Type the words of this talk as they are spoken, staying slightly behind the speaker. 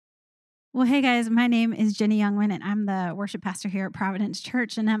Well, hey guys, my name is Jenny Youngman, and I'm the worship pastor here at Providence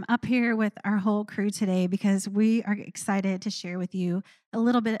Church. And I'm up here with our whole crew today because we are excited to share with you a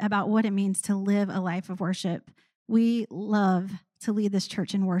little bit about what it means to live a life of worship. We love to lead this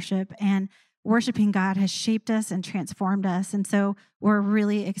church in worship, and worshiping God has shaped us and transformed us. And so we're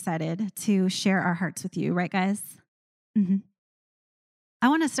really excited to share our hearts with you, right, guys? Mhm. I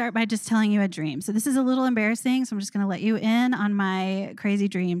want to start by just telling you a dream. So this is a little embarrassing, so I'm just going to let you in on my crazy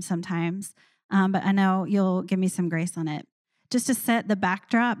dreams sometimes. But I know you'll give me some grace on it. Just to set the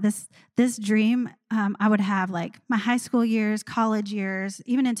backdrop, this dream I would have like my high school years, college years,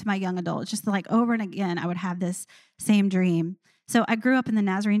 even into my young adults. Just like over and again, I would have this same dream. So I grew up in the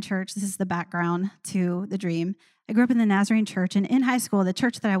Nazarene church. This is the background to the dream. I grew up in the Nazarene church, and in high school, the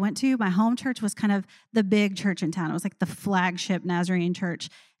church that I went to, my home church, was kind of the big church in town. It was like the flagship Nazarene church.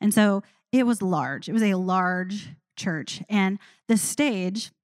 And so it was large. It was a large church. And the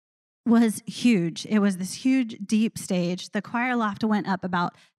stage was huge. It was this huge, deep stage. The choir loft went up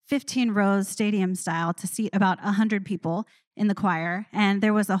about 15 rows, stadium style, to seat about 100 people in the choir. And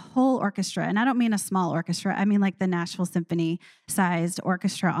there was a whole orchestra. And I don't mean a small orchestra, I mean like the Nashville Symphony sized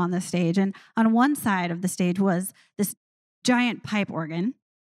orchestra on the stage. And on one side of the stage was this giant pipe organ.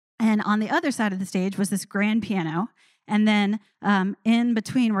 And on the other side of the stage was this grand piano. And then in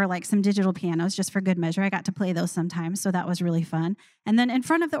between were like some digital pianos, just for good measure. I got to play those sometimes, so that was really fun. And then in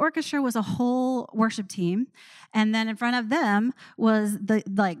front of the orchestra was a whole worship team. And then in front of them was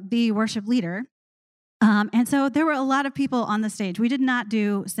the worship leader. And so there were a lot of people on the stage. We did not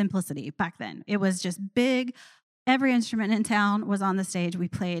do simplicity back then. It was just big. Every instrument in town was on the stage. We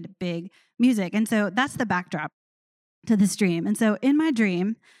played big music. And so that's the backdrop to this dream. And so in my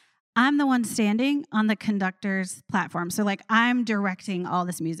dream, I'm the one standing on the conductor's platform. So, like, I'm directing all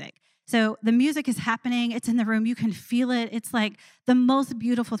this music. So, the music is happening. It's in the room. You can feel it. It's like the most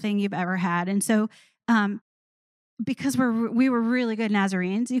beautiful thing you've ever had. And so, um, because we were really good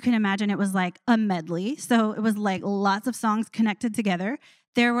Nazarenes, you can imagine it was like a medley. So, it was like lots of songs connected together.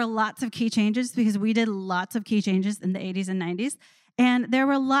 There were lots of key changes because we did lots of key changes in the 80s and 90s. And there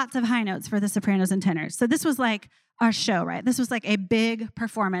were lots of high notes for the sopranos and tenors. So, this was like our show, right? This was like a big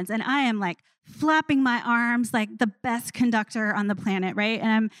performance. And I am like flapping my arms like the best conductor on the planet, right?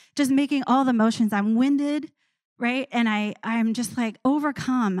 And I'm just making all the motions. I'm winded, right? And I'm just like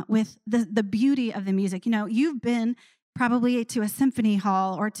overcome with the beauty of the music. You know, you've been probably to a symphony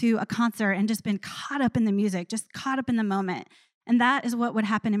hall or to a concert and just been caught up in the music, just caught up in the moment. And that is what would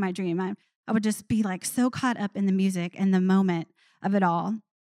happen in my dream. I would just be like so caught up in the music and the moment of it all.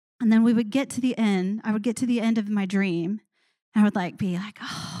 And then we would get to the end. I would get to the end of my dream. And I would like be like,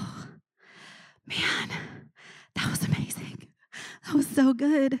 oh, man, that was amazing. That was so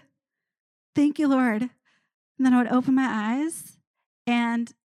good. Thank you, Lord. And then I would open my eyes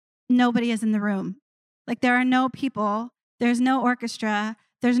and nobody is in the room. Like there are no people. There's no orchestra.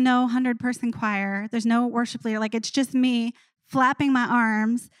 There's no 100-person choir. There's no worship leader. Like it's just me flapping my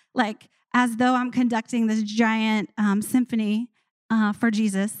arms like as though I'm conducting this giant symphony for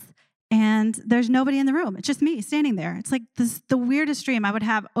Jesus. And there's nobody in the room. It's just me standing there. It's like the weirdest dream I would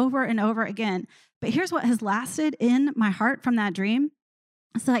have over and over again. But here's what has lasted in my heart from that dream.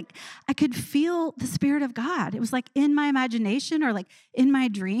 It's like I could feel the Spirit of God. It was like in my imagination or like in my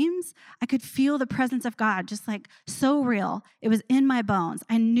dreams, I could feel the presence of God just like so real. It was in my bones.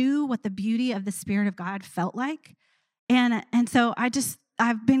 I knew what the beauty of the Spirit of God felt like. And so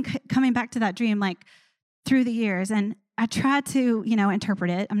I've been coming back to that dream like through the years, and I tried to,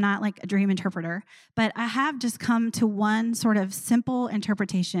 interpret it. I'm not like a dream interpreter, but I have just come to one sort of simple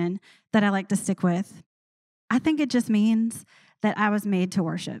interpretation that I like to stick with. I think it just means that I was made to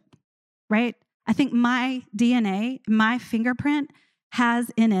worship, right? I think my DNA, my fingerprint has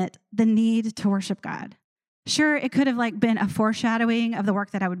in it the need to worship God. Sure, it could have like been a foreshadowing of the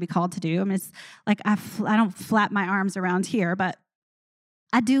work that I would be called to do. I mean, it's like I don't flap my arms around here, but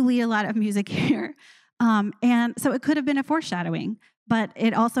I do lead a lot of music here. And so it could have been a foreshadowing, but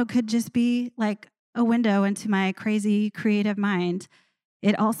it also could just be like a window into my crazy creative mind.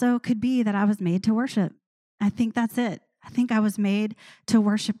 It also could be that I was made to worship. I think that's it. I think I was made to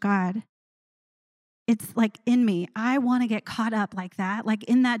worship God. It's like in me. I want to get caught up like that. Like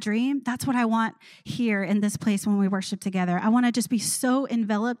in that dream, that's what I want here in this place when we worship together. I want to just be so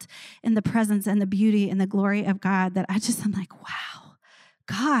enveloped in the presence and the beauty and the glory of God that I'm like, wow,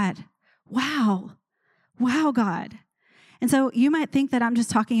 God, wow. Wow, God. And so you might think that I'm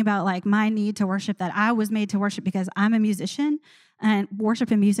just talking about like my need to worship, that I was made to worship because I'm a musician, and worship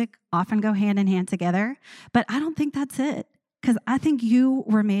and music often go hand in hand together. But I don't think that's it, because I think you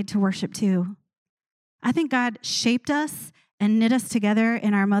were made to worship too. I think God shaped us and knit us together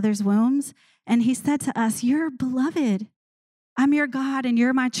in our mother's wombs. And he said to us, "You're beloved. I'm your God and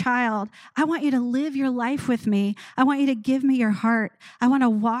you're my child. I want you to live your life with me. I want you to give me your heart. I want to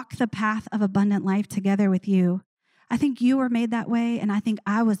walk the path of abundant life together with you." I think you were made that way, and I think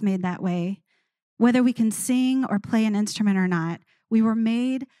I was made that way. Whether we can sing or play an instrument or not, we were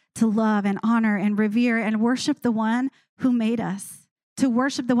made to love and honor and revere and worship the one who made us, to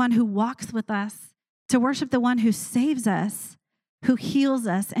worship the one who walks with us, to worship the one who saves us, who heals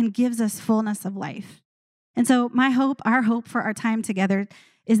us and gives us fullness of life. And so my hope, our hope for our time together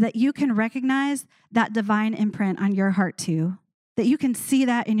is that you can recognize that divine imprint on your heart too, that you can see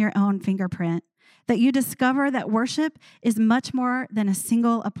that in your own fingerprint, that you discover that worship is much more than a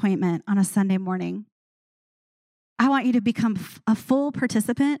single appointment on a Sunday morning. I want you to become a full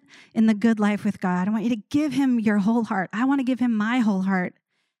participant in the good life with God. I want you to give him your whole heart. I want to give him my whole heart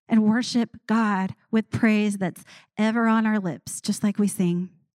and worship God with praise that's ever on our lips, just like we sing,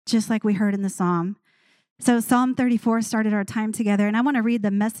 just like we heard in the psalm. So Psalm 34 started our time together, and I want to read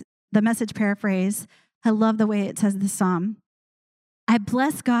the message paraphrase. I love the way it says the psalm. "I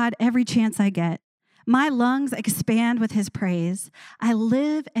bless God every chance I get. My lungs expand with his praise. I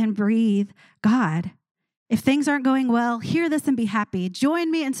live and breathe God. If things aren't going well, hear this and be happy. Join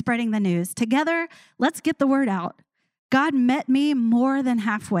me in spreading the news. Together, let's get the word out. God met me more than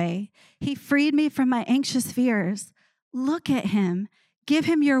halfway. He freed me from my anxious fears. Look at him. Give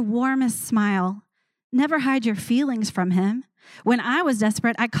him your warmest smile. Never hide your feelings from him. When I was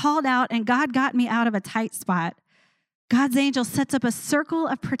desperate, I called out and God got me out of a tight spot. God's angel sets up a circle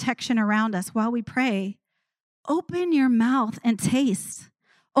of protection around us while we pray. Open your mouth and taste.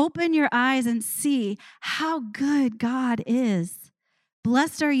 Open your eyes and see how good God is.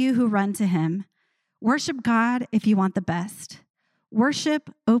 Blessed are you who run to him. Worship God if you want the best.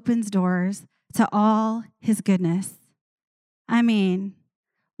 Worship opens doors to all his goodness." I mean,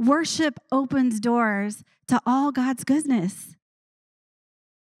 worship opens doors to all God's goodness.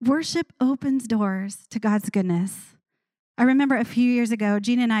 Worship opens doors to God's goodness. I remember a few years ago,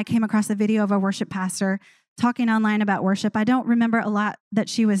 Gina and I came across a video of a worship pastor talking online about worship. I don't remember a lot that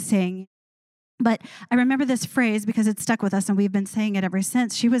she was saying, but I remember this phrase because it stuck with us and we've been saying it ever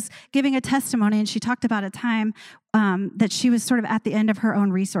since. She was giving a testimony and she talked about a time that she was sort of at the end of her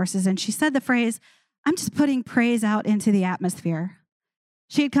own resources. And she said the phrase, "I'm just putting praise out into the atmosphere."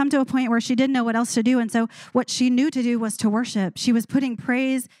 She had come to a point where she didn't know what else to do. And so what she knew to do was to worship. She was putting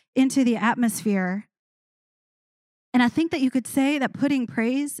praise into the atmosphere. And I think that you could say that putting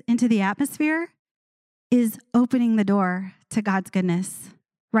praise into the atmosphere is opening the door to God's goodness,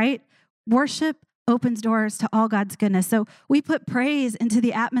 right? Worship opens doors to all God's goodness. So we put praise into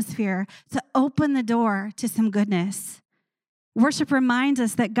the atmosphere to open the door to some goodness. Worship reminds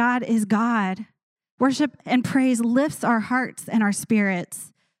us that God is God. Worship and praise lifts our hearts and our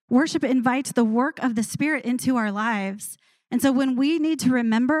spirits. Worship invites the work of the Spirit into our lives. And so when we need to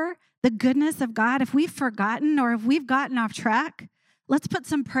remember the goodness of God, if we've forgotten or if we've gotten off track, let's put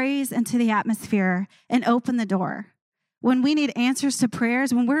some praise into the atmosphere and open the door. When we need answers to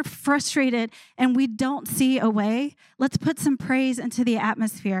prayers, when we're frustrated and we don't see a way, let's put some praise into the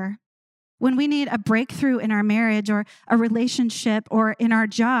atmosphere. When we need a breakthrough in our marriage or a relationship or in our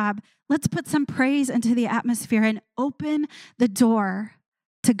job, let's put some praise into the atmosphere and open the door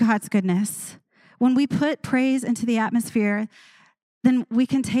to God's goodness. When we put praise into the atmosphere, then we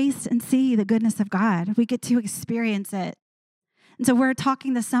can taste and see the goodness of God. We get to experience it. And so we're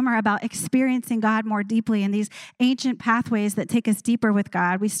talking this summer about experiencing God more deeply in these ancient pathways that take us deeper with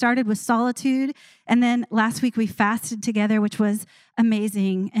God. We started with solitude, and then last week we fasted together, which was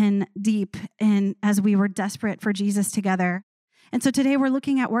amazing and deep, and as we were desperate for Jesus together. And so today we're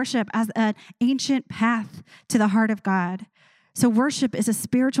looking at worship as an ancient path to the heart of God. So worship is a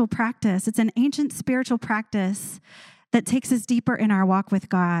spiritual practice. It's an ancient spiritual practice that takes us deeper in our walk with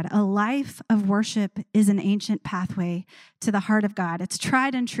God. A life of worship is an ancient pathway to the heart of God. It's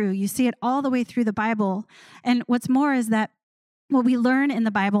tried and true. You see it all the way through the Bible. And what's more is that what we learn in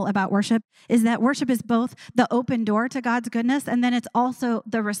the Bible about worship is that worship is both the open door to God's goodness, and then it's also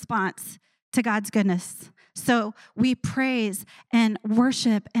the response to God's goodness. So we praise and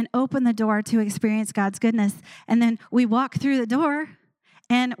worship and open the door to experience God's goodness. And then we walk through the door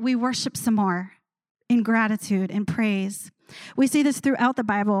and we worship some more in gratitude and praise. We see this throughout the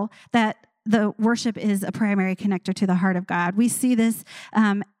Bible that the worship is a primary connector to the heart of God. We see this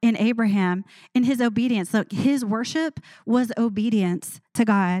in Abraham, in his obedience. Look, his worship was obedience to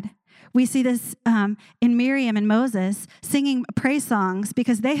God. We see this in Miriam and Moses singing praise songs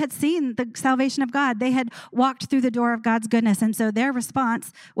because they had seen the salvation of God. They had walked through the door of God's goodness, and so their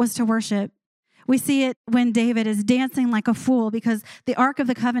response was to worship. We see it when David is dancing like a fool because the Ark of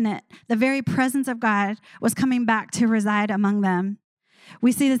the Covenant, the very presence of God, was coming back to reside among them.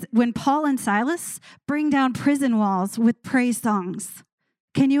 We see this when Paul and Silas bring down prison walls with praise songs.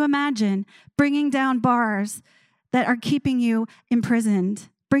 Can you imagine bringing down bars that are keeping you imprisoned,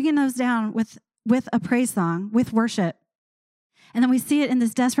 bringing those down with a praise song, with worship? And then we see it in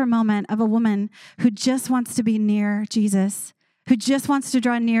this desperate moment of a woman who just wants to be near Jesus, who just wants to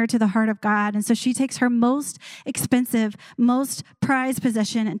draw near to the heart of God. And so she takes her most expensive, most prized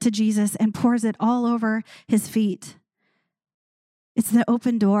possession to Jesus and pours it all over his feet. It's the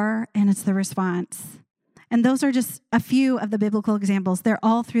open door and it's the response. And those are just a few of the biblical examples. They're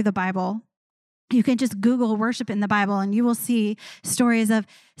all through the Bible. You can just Google worship in the Bible and you will see stories of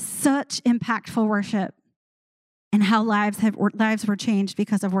such impactful worship and how lives were changed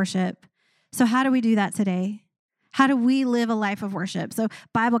because of worship. So how do we do that today? How do we live a life of worship? So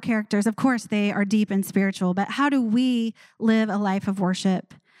Bible characters, of course, they are deep and spiritual, but how do we live a life of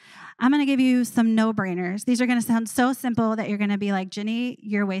worship? I'm going to give you some no-brainers. These are going to sound so simple that you're going to be like, Jenny,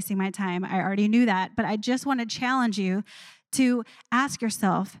 you're wasting my time. I already knew that, but I just want to challenge you to ask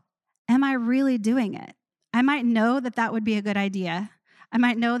yourself, am I really doing it? I might know that that would be a good idea. I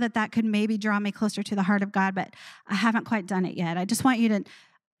might know that that could maybe draw me closer to the heart of God, but I haven't quite done it yet. I just want you to,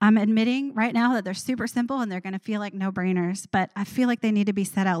 I'm admitting right now that they're super simple and they're going to feel like no-brainers, but I feel like they need to be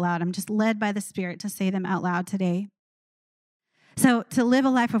said out loud. I'm just led by the Spirit to say them out loud today. So to live a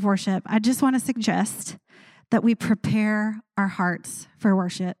life of worship, I just want to suggest that we prepare our hearts for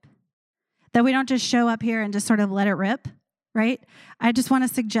worship, that we don't just show up here and just sort of let it rip, right? I just want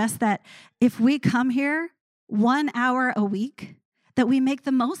to suggest that if we come here 1 hour a week, that we make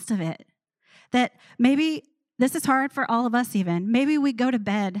the most of it, that maybe this is hard for all of us even. Maybe we go to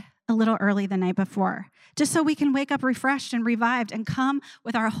bed a little early the night before, just so we can wake up refreshed and revived and come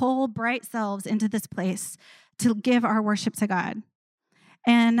with our whole bright selves into this place to give our worship to God.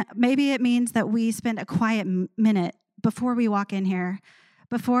 And maybe it means that we spend a quiet minute before we walk in here,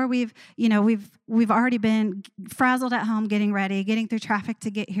 before we've already been frazzled at home getting ready, getting through traffic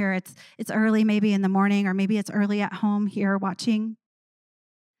to get here. It's early maybe in the morning, or maybe it's early at home here watching.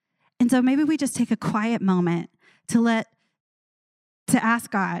 And so maybe we just take a quiet moment to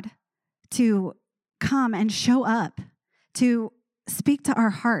ask God to come and show up, to speak to our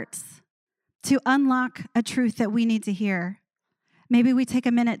hearts, to unlock a truth that we need to hear. Maybe we take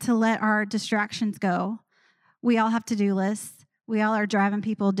a minute to let our distractions go. We all have to-do lists. We all are driving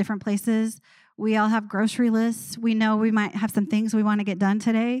people different places. We all have grocery lists. We know we might have some things we want to get done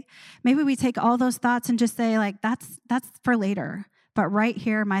today. Maybe we take all those thoughts and just say, like, that's for later. But right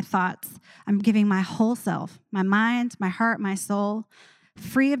here, my thoughts, I'm giving my whole self, my mind, my heart, my soul,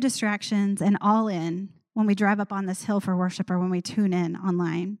 free of distractions and all in when we drive up on this hill for worship or when we tune in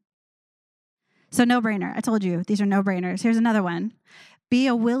online. So no-brainer. I told you, these are no-brainers. Here's another one. Be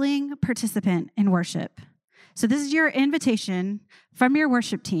a willing participant in worship. So this is your invitation from your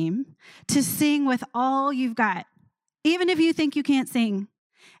worship team to sing with all you've got, even if you think you can't sing,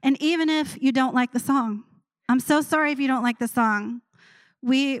 and even if you don't like the song. I'm so sorry if you don't like the song.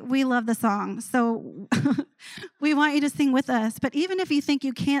 We love the song, so we want you to sing with us. But even if you think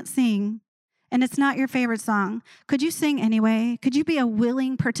you can't sing and it's not your favorite song, could you sing anyway? Could you be a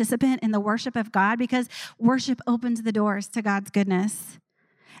willing participant in the worship of God? Because worship opens the doors to God's goodness.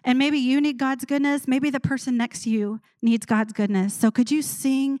 And maybe you need God's goodness. Maybe the person next to you needs God's goodness. So could you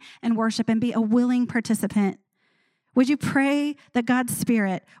sing and worship and be a willing participant? Would you pray that God's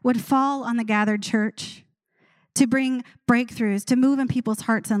Spirit would fall on the gathered church to bring breakthroughs, to move in people's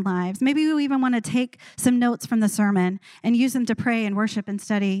hearts and lives? Maybe you even want to take some notes from the sermon and use them to pray and worship and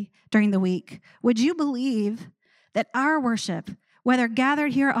study during the week. Would you believe that our worship, whether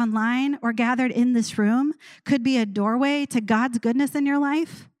gathered here online or gathered in this room, could be a doorway to God's goodness in your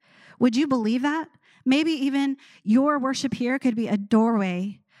life? Would you believe that? Maybe even your worship here could be a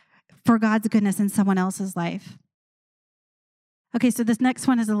doorway for God's goodness in someone else's life. Okay, so this next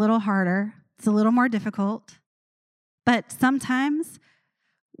one is a little harder. It's a little more difficult. But sometimes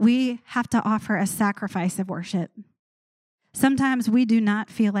we have to offer a sacrifice of worship. Sometimes we do not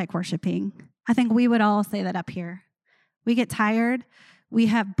feel like worshiping. I think we would all say that up here. We get tired. We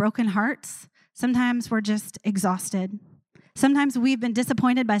have broken hearts. Sometimes we're just exhausted. Sometimes we've been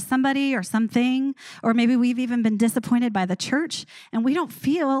disappointed by somebody or something, or maybe we've even been disappointed by the church, and we don't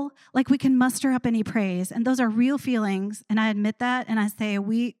feel like we can muster up any praise. And those are real feelings, and I admit that, and I say,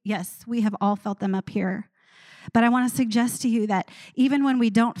 yes, we have all felt them up here. But I want to suggest to you that even when we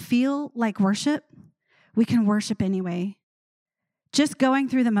don't feel like worship, we can worship anyway. Just going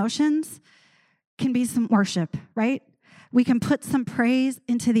through the motions can be some worship, right? We can put some praise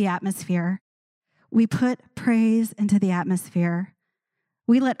into the atmosphere. We put praise into the atmosphere.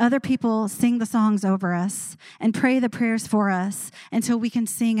 We let other people sing the songs over us and pray the prayers for us until we can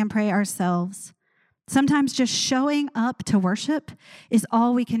sing and pray ourselves. Sometimes just showing up to worship is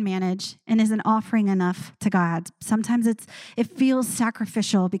all we can manage and is an offering enough to God. Sometimes it feels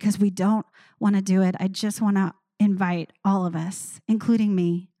sacrificial because we don't want to do it. I just want to invite all of us, including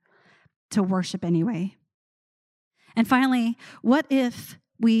me, to worship anyway. And finally, what if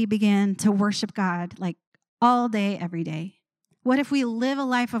we begin to worship God like all day, every day? What if we live a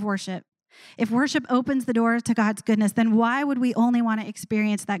life of worship? If worship opens the door to God's goodness, then why would we only want to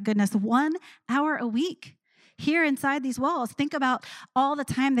experience that goodness 1 hour a week here inside these walls? Think about all the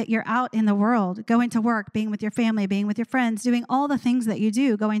time that you're out in the world, going to work, being with your family, being with your friends, doing all the things that you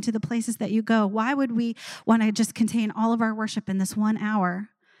do, going to the places that you go. Why would we want to just contain all of our worship in this 1 hour?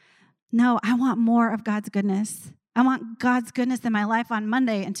 No, I want more of God's goodness. I want God's goodness in my life on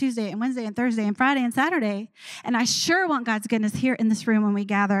Monday and Tuesday and Wednesday and Thursday and Friday and Saturday. And I sure want God's goodness here in this room when we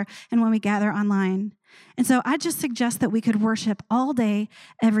gather and when we gather online. And so I just suggest that we could worship all day,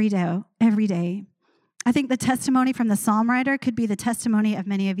 every day. I think the testimony from the psalm writer could be the testimony of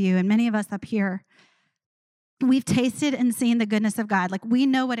many of you and many of us up here. We've tasted and seen the goodness of God. Like, we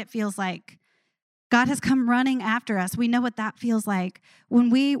know what it feels like. God has come running after us. We know what that feels like. When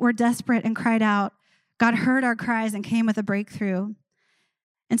we were desperate and cried out, God heard our cries and came with a breakthrough.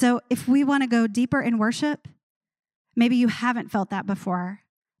 And so if we want to go deeper in worship, maybe you haven't felt that before,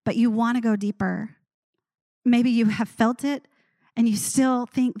 but you want to go deeper. Maybe you have felt it and you still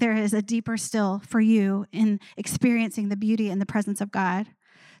think there is a deeper still for you in experiencing the beauty and the presence of God.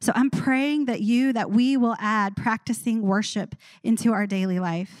 So I'm praying that we will add practicing worship into our daily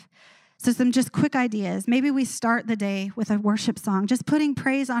life. So some just quick ideas. Maybe we start the day with a worship song, just putting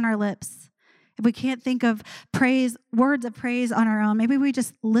praise on our lips. If we can't think of words of praise on our own, maybe we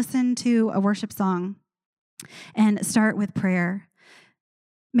just listen to a worship song and start with prayer.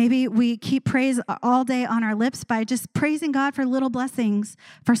 Maybe we keep praise all day on our lips by just praising God for little blessings,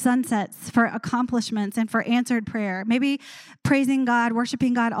 for sunsets, for accomplishments, and for answered prayer. Maybe praising God,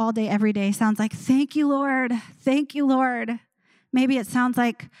 worshiping God all day, every day sounds like, thank you, Lord. Thank you, Lord. Maybe it sounds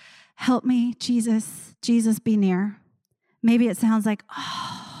like, help me, Jesus. Jesus, be near. Maybe it sounds like,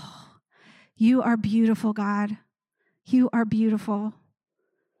 oh, you are beautiful, God. You are beautiful.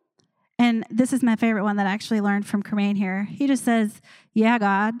 And this is my favorite one that I actually learned from Kermaine here. He just says, yeah,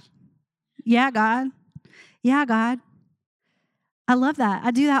 God. Yeah, God. Yeah, God. I love that. I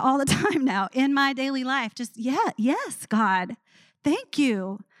do that all the time now in my daily life. Just, yes, God. Thank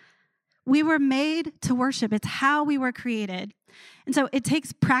you. We were made to worship. It's how we were created. And so it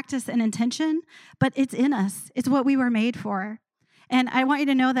takes practice and intention, but it's in us. It's what we were made for. And I want you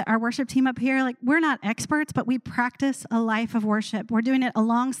to know that our worship team up here, like, we're not experts, but we practice a life of worship. We're doing it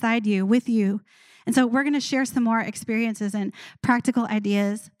alongside you, with you. And so we're going to share some more experiences and practical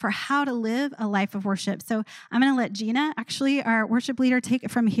ideas for how to live a life of worship. So I'm going to let Gina, actually our worship leader, take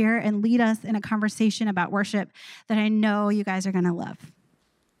it from here and lead us in a conversation about worship that I know you guys are going to love.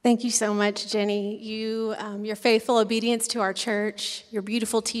 Thank you so much, Jenny. Your faithful obedience to our church, your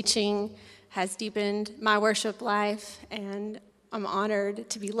beautiful teaching has deepened my worship life, and I'm honored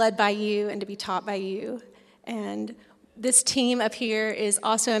to be led by you and to be taught by you. And this team up here is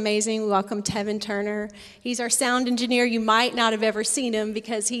also amazing. We welcome Tevin Turner. He's our sound engineer. You might not have ever seen him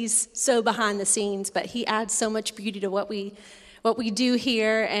because he's so behind the scenes, but he adds so much beauty to what we do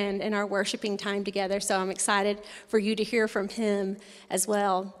here and in our worshiping time together. So I'm excited for you to hear from him as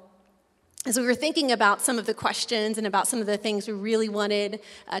well. As we were thinking about some of the questions and about some of the things we really wanted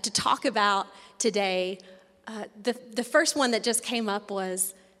to talk about today, the first one that just came up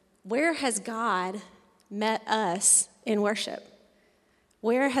was, where has God met us in worship?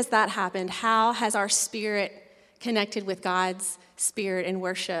 Where has that happened? How has our spirit connected with God's spirit in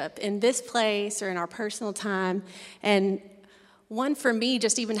worship in this place or in our personal time? And one for me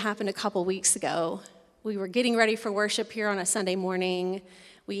just even happened a couple weeks ago. We were getting ready for worship here on a Sunday morning.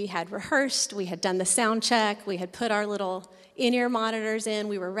 We had rehearsed, we had done the sound check, we had put our little in-ear monitors in,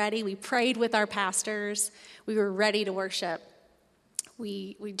 we were ready, we prayed with our pastors, we were ready to worship.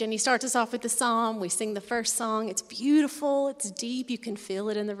 Jenny starts us off with the psalm, we sing the first song, it's beautiful, it's deep, you can feel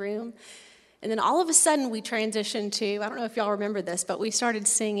it in the room. And then all of a sudden we transitioned to, I don't know if y'all remember this, but we started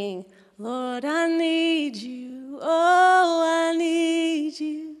singing, Lord, I need you, oh, I need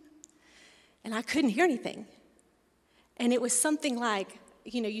you. And I couldn't hear anything. And it was something like,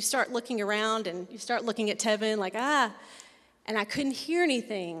 you start looking around and you start looking at Tevin like, and I couldn't hear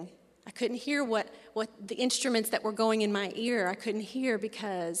anything. I couldn't hear what the instruments that were going in my ear, I couldn't hear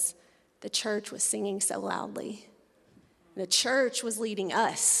because the church was singing so loudly. The church was leading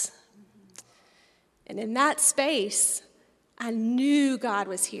us. And in that space, I knew God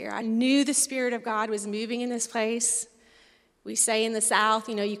was here. I knew the Spirit of God was moving in this place. We say in the South,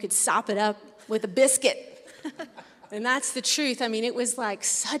 you could sop it up with a biscuit. And that's the truth. I mean, it was like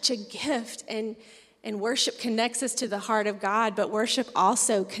such a gift. And worship connects us to the heart of God, but worship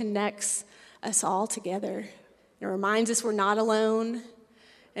also connects us all together. It reminds us we're not alone,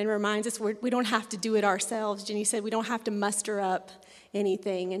 and reminds us we don't have to do it ourselves. Jenny said we don't have to muster up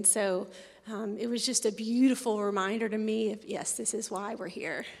anything. And so it was just a beautiful reminder to me of, yes, this is why we're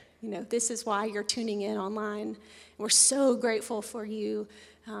here. This is why you're tuning in online. We're so grateful for you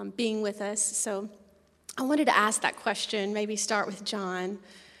being with us. So I wanted to ask that question, maybe start with John.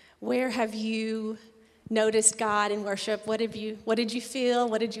 Where have you noticed God in worship? What did you feel?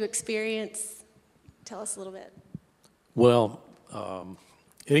 What did you experience? Tell us a little bit. Well,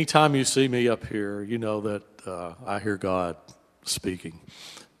 anytime you see me up here, you know that I hear God speaking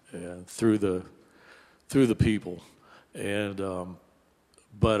through the people, and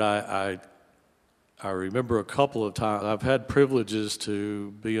but I remember a couple of times I've had privileges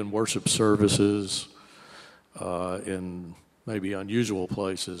to be in worship services in maybe unusual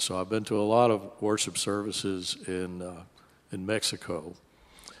places. So I've been to a lot of worship services in Mexico.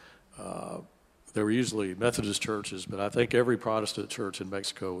 They were usually Methodist churches, but I think every Protestant church in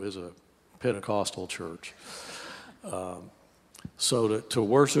Mexico is a Pentecostal church. So to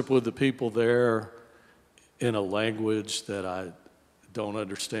worship with the people there in a language that I don't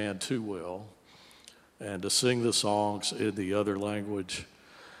understand too well, and to sing the songs in the other language,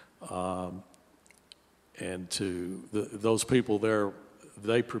 and to those people there,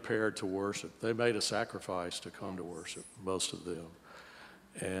 they prepared to worship. They made a sacrifice to come to worship, most of them.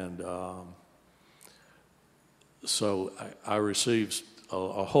 And so I received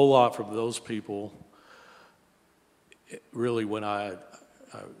a whole lot from those people, really, when I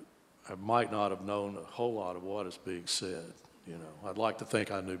might not have known a whole lot of what is being said. I'd like to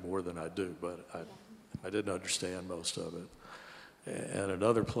think I knew more than I do, but I didn't understand most of it. And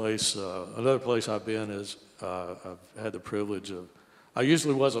another place I've been is I've had the privilege of, I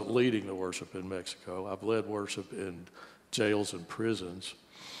usually wasn't leading the worship in Mexico. I've led worship in jails and prisons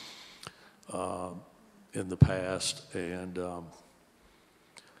in the past, and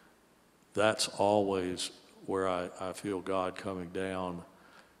that's always where I feel God coming down.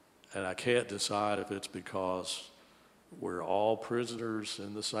 And I can't decide if it's because we're all prisoners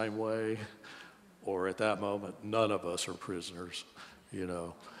in the same way, or at that moment, none of us are prisoners,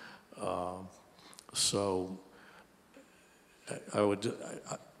 So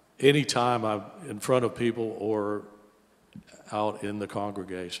anytime I'm in front of people or out in the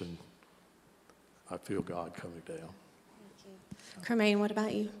congregation, I feel God coming down. Thank you. Carmaine, what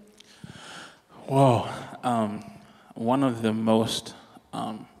about you? Whoa. One of the most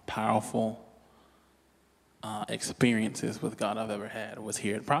powerful experiences with God I've ever had was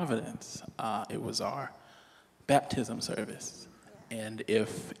here at Providence. It was our baptism service. And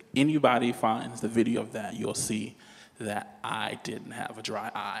if anybody finds the video of that, you'll see that I didn't have a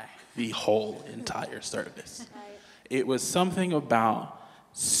dry eye the whole entire service. It was something about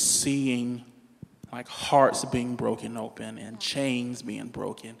seeing like hearts being broken open and chains being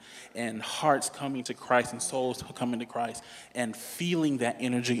broken and hearts coming to Christ and souls coming to Christ and feeling that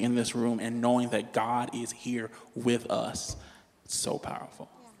energy in this room and knowing that God is here with us. So powerful.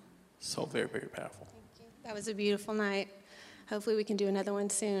 Yeah. So very, very powerful. Thank you. That was a beautiful night. Hopefully we can do another one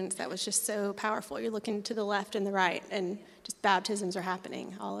soon. That was just so powerful. You're looking to the left and the right, and just baptisms are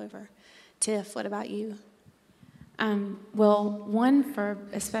happening all over. Tiff, what about you? Well, one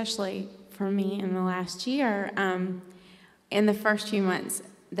especially for me in the last year, in the first few months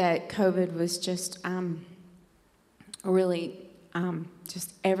that COVID was just really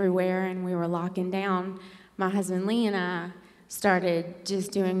just everywhere and we were locking down, my husband Lee and I started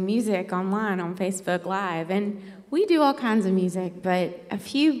just doing music online on Facebook Live. And we do all kinds of music, but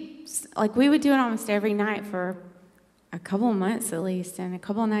we would do it almost every night for a couple of months at least. And a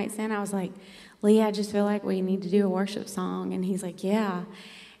couple of nights in, I was like, Lee, I just feel like we need to do a worship song. And he's like, yeah.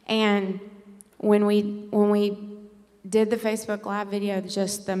 And when we did the Facebook Live video,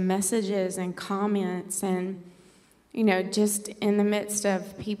 just the messages and comments and, just in the midst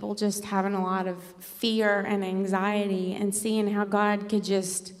of people just having a lot of fear and anxiety and seeing how God could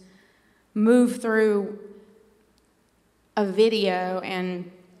just move through a video and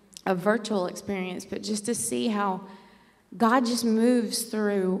a virtual experience, but just to see how God just moves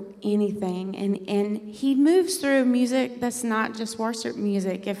through anything, and he moves through music that's not just worship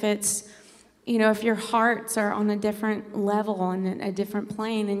music. If it's, if your hearts are on a different level and a different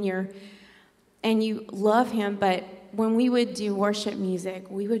plane and you love him, but when we would do worship music,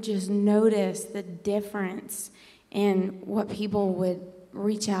 we would just notice the difference in what people would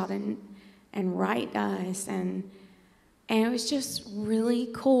reach out and write us. And it was just really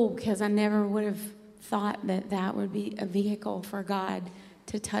cool because I never would have thought that would be a vehicle for God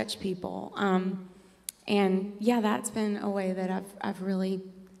to touch people. And yeah, that's been a way that I've really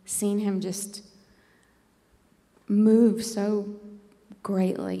seen him just move so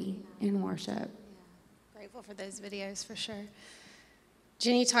greatly in worship. Grateful for those videos for sure.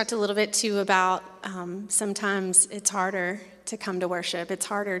 Jenny talked a little bit too about sometimes it's harder to come to worship. It's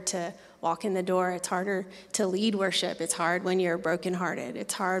harder to walk in the door. It's harder to lead worship. It's hard when you're brokenhearted.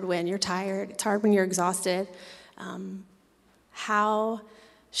 It's hard when you're tired. It's hard when you're exhausted.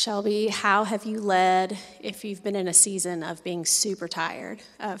 Shelby, how have you led if you've been in a season of being super tired,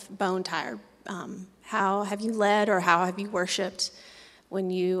 of bone tired? How have you led or how have you worshiped when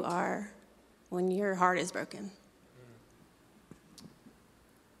your heart is broken?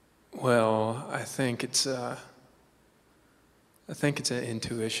 Well, I think it's an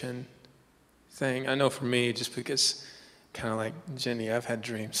intuition thing. I know for me, just because kind of like Jenny, I've had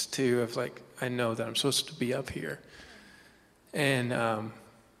dreams too of like, I know that I'm supposed to be up here. And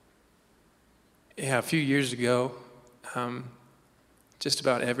a few years ago, just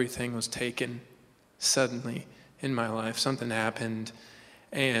about everything was taken suddenly in my life. Something happened,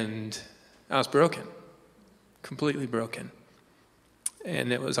 and I was broken, completely broken.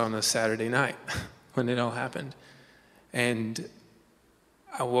 And it was on a Saturday night when it all happened. And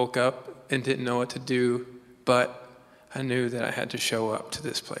I woke up and didn't know what to do, but I knew that I had to show up to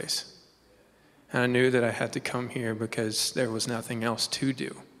this place. And I knew that I had to come here because there was nothing else to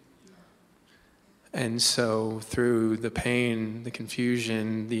do. And so through the pain, the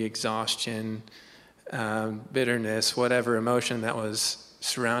confusion, the exhaustion, bitterness, whatever emotion that was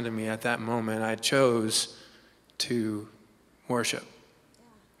surrounding me at that moment, I chose to worship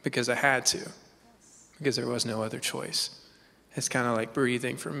because I had to, because there was no other choice. It's kind of like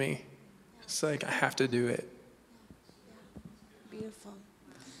breathing for me. It's like I have to do it. Beautiful.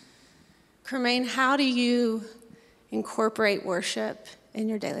 Cremaine, how do you incorporate worship in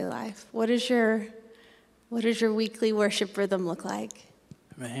your daily life? What does your weekly worship rhythm look like?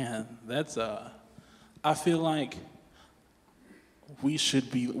 Man, that's I feel like we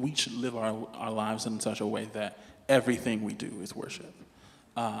should live our lives in such a way that everything we do is worship.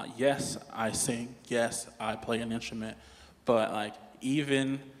 Yes, I sing. Yes, I play an instrument. But like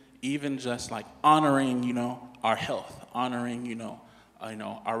even just like honoring, our health, honoring,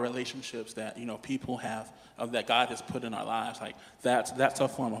 our relationships that people have, that God has put in our lives. Like that's a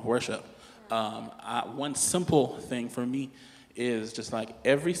form of worship. One simple thing for me is just like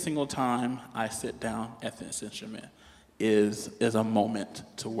every single time I sit down at this instrument is a moment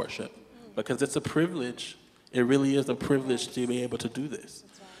to worship, because it's a privilege. It really is a privilege to be able to do this.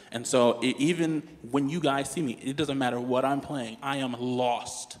 And so even when you guys see me, it doesn't matter what I'm playing. I am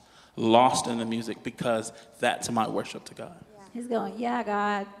lost in the music, because that's my worship to God. He's going, yeah,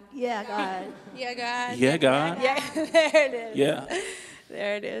 God. Yeah, God. Yeah, God. Yeah, God. Yeah, there it is. Yeah.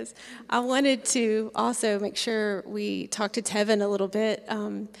 There it is. I wanted to also make sure we talk to Tevin a little bit.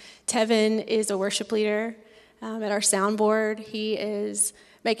 Tevin is a worship leader at our soundboard. He is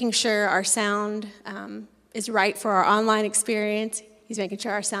making sure our sound is right for our online experience. He's making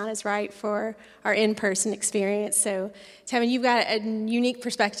sure our sound is right for our in-person experience. So, Tevin, you've got a unique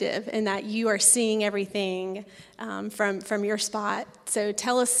perspective in that you are seeing everything from your spot. So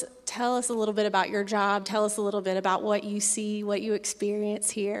tell us a little bit about your job. Tell us a little bit about what you see, what you experience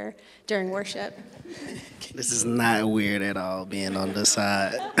here during worship. This is not weird at all, being on this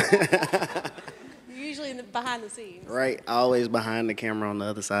side. You're usually behind the scenes. Right, always behind the camera on the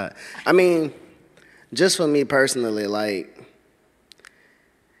other side. I mean, just for me personally, like,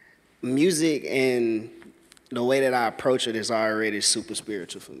 music and the way that I approach it is already super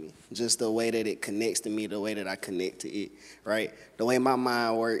spiritual for me. Just the way that it connects to me, the way that I connect to it, right? The way my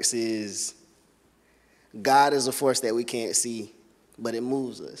mind works is God is a force that we can't see, but it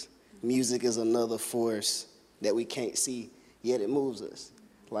moves us. Music is another force that we can't see, yet it moves us.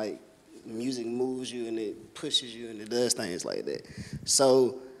 Like, music moves you and it pushes you and it does things like that.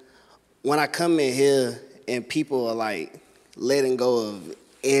 So when I come in here and people are like letting go of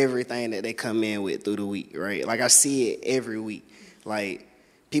everything that they come in with through the week, right? Like, I see it every week. Like,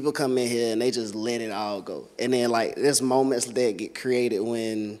 people come in here and they just let it all go. And then, like, there's moments that get created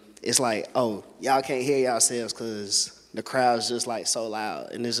when it's like, oh, y'all can't hear yourselves because the crowd's just, like, so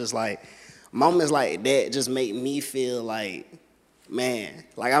loud. And it's just, like, moments like that just make me feel like, man,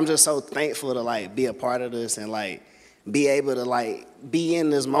 like, I'm just so thankful to, like, be a part of this and, like, be able to like be in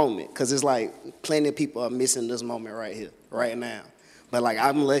this moment, because it's like plenty of people are missing this moment right here, right now. But like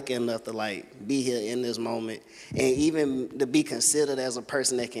I'm lucky enough to like be here in this moment, and even to be considered as a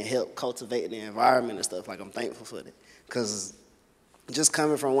person that can help cultivate the environment and stuff. Like I'm thankful for that, because just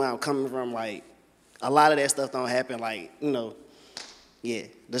coming from where I'm coming from, like a lot of that stuff don't happen. Like yeah,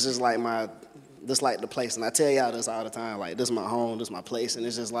 this is like the place, and I tell y'all this all the time. Like this is my home, this is my place, and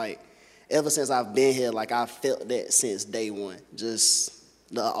it's just like ever since I've been here, like I felt that since day one. Just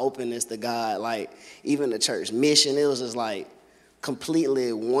the openness to God, like even the church mission, it was just like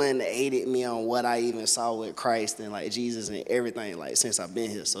completely 180'd me on what I even saw with Christ and like Jesus and everything, like since I've been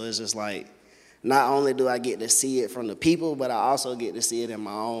here. So it's just like not only do I get to see it from the people, but I also get to see it in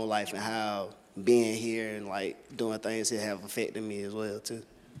my own life and how being here and like doing things here have affected me as well too.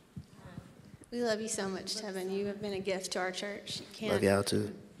 We love you so much, Tevin. You have been a gift to our church. Love y'all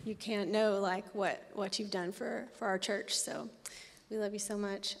too. You can't know like what you've done for our church. So we love you so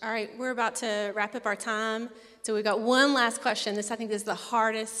much. All right, we're about to wrap up our time. So we've got one last question. I think this is the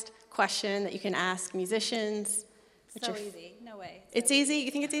hardest question that you can ask musicians. So easy. No way. It's easy? You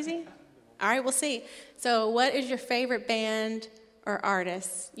think it's easy? All right, we'll see. So what is your favorite band or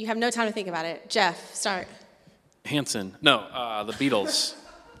artist? You have no time to think about it. Jeff, start. Hanson. No, the Beatles.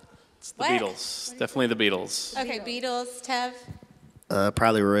 It's the What? Beatles. Definitely the Beatles. Okay, Beatles, Tev.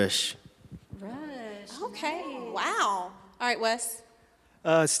 Probably Rush. Rush. Okay, wow. All right, Wes.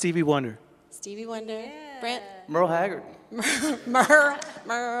 Stevie Wonder. Stevie Wonder. Brent. Merle Haggard.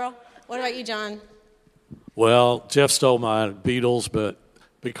 Merle. What about you, John? Well, Jeff stole mine, Beatles, but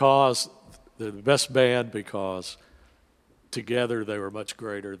because they're the best band, because together they were much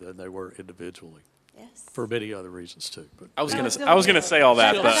greater than they were individually. Yes. For many other reasons too. But I was gonna say all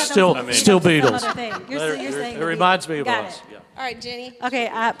that, but still Beatles. Another thing. You're saying It reminds me of Got us. it. Yeah. All right, Jenny. Okay,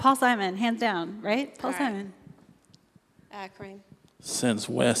 Paul Simon, hands down, right? Paul All right. Simon. Kareem. Since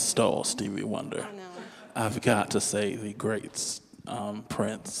Wes stole Stevie Wonder, I know. I've got to say the greats,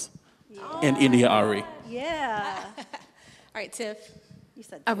 Prince and India Ari. Yeah. All right, Tiff. You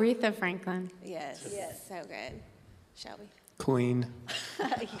said Aretha Franklin. Yes. So good. Shelby. Queen.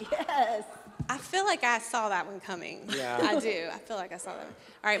 yes. I feel like I saw that one coming. Yeah. I do. I feel like I saw that one.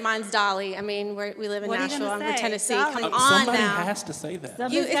 All right, mine's Dolly. I mean, we live in What are you Nashville. gonna I'm from say? Tennessee. Dolly. Come on Somebody now. has to say that.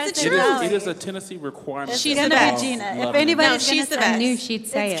 Somebody's it's gotta the say truth. Dolly. It is a Tennessee requirement. She's It's the gonna best. be Gina. Love If it. anybody's No, she's gonna the say I knew best. she'd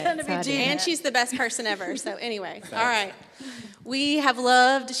say It's it. gonna be so I did. Gina. And she's the best person ever. So anyway, all right. We have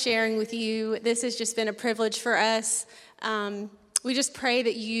loved sharing with you. This has just been a privilege for us. We just pray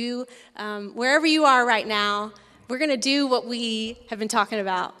that you, wherever you are right now, we're going to do what we have been talking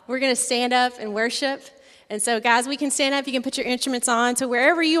about. We're going to stand up and worship. And so, guys, we can stand up. You can put your instruments on. So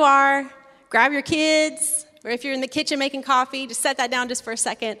wherever you are, grab your kids. Or if you're in the kitchen making coffee, just set that down just for a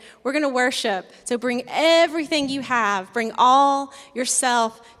second. We're going to worship. So bring everything you have. Bring all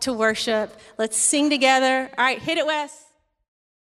yourself to worship. Let's sing together. All right, hit it, Wes.